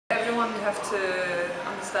everyone, you have to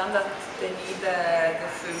understand that they need the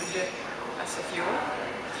food as a fuel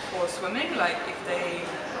for swimming. Like if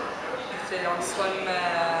they don't swim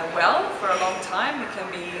well for a long time, it can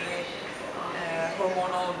be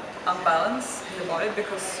hormonal imbalance in the body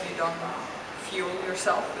because you don't fuel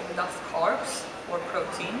yourself with enough carbs or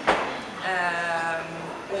protein.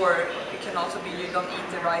 Or it can also be you don't eat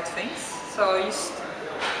the right things. So just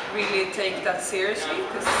really take that seriously,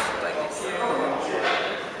 because like if you,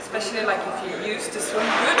 especially like if you used to swim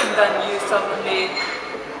good and then you suddenly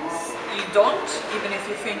you don't, even if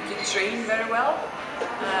you think you train very well.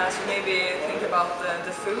 So maybe think about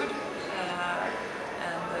the food,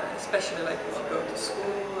 and especially like if you go to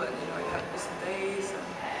school and you have busy days.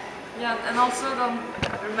 And also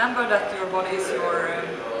remember that your body is your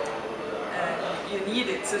you need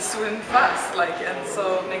it to swim fast, and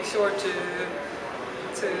so make sure to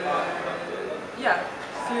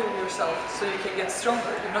fuel yourself so you can get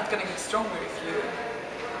stronger. You're not going to get stronger if you